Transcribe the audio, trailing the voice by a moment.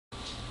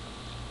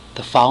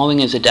The following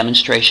is a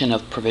demonstration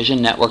of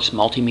Provision Network's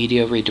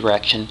Multimedia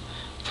Redirection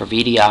for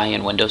VDI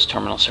and Windows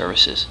Terminal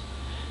Services.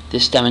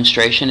 This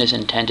demonstration is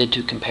intended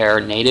to compare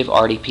native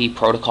RDP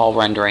protocol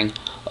rendering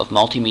of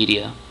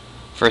multimedia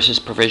versus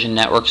Provision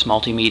Network's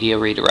Multimedia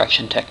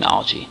Redirection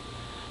technology.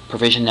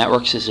 Provision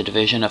Networks is a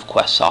division of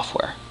Quest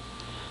Software.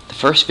 The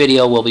first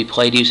video will be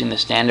played using the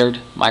standard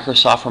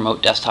Microsoft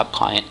Remote Desktop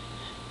client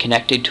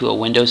connected to a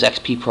Windows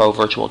XP Pro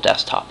virtual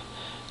desktop.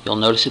 You'll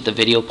notice that the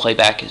video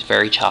playback is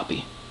very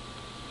choppy.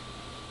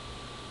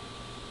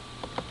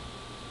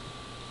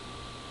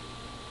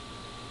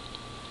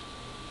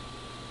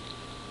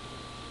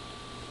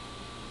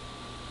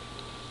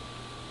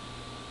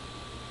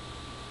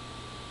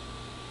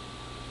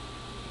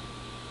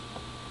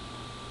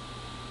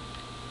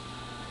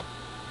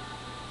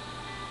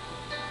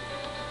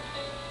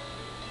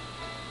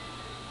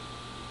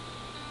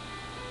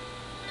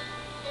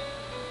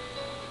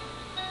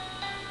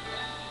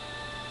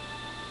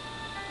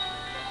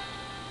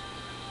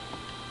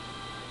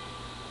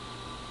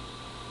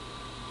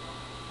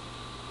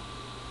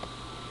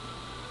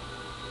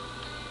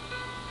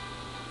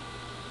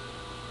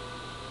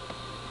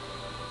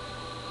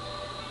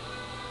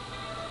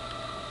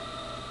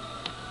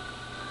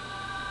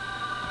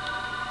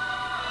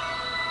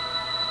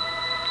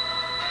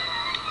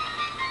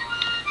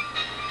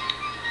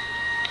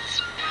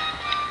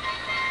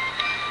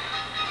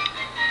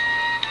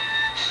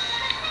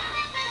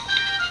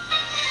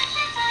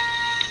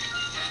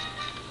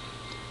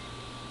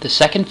 The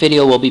second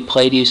video will be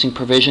played using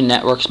Provision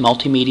Network's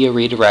Multimedia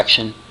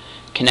Redirection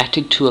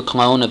connected to a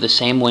clone of the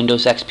same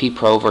Windows XP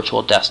Pro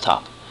virtual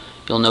desktop.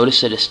 You'll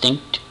notice a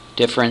distinct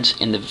difference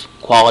in the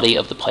quality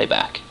of the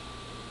playback.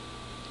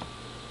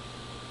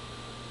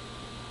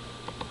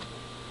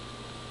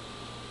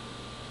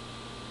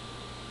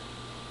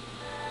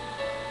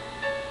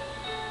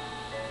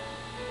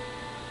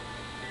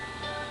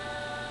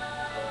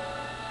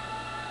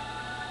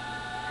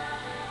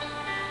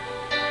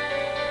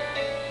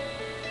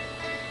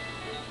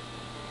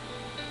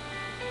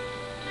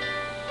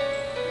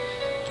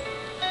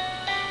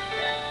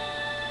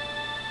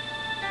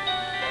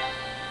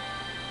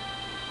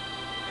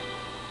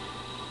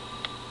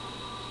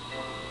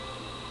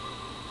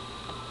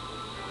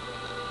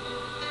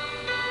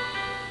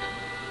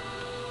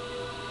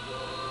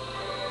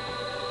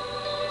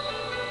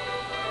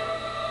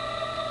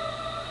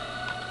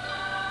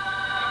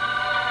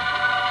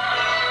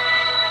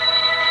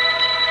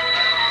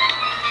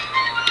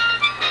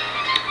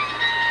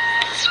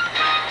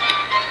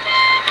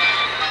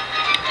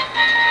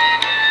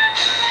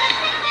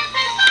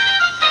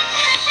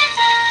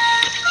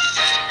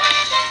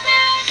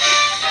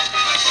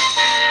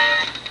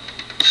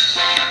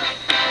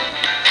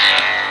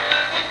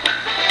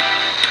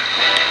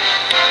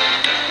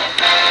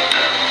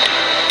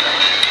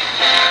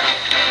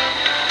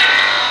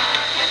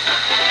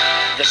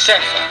 The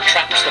surfer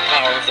traps the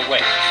power of the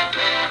wave.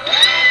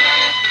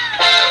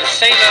 The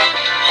sailor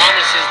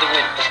harnesses the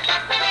wind.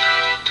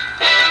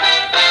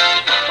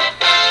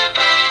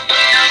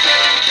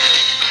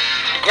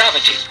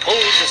 Gravity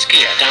pulls the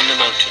skier down the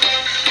mountain.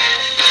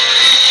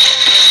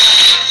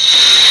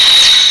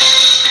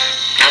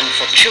 And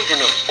for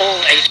children of all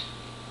ages,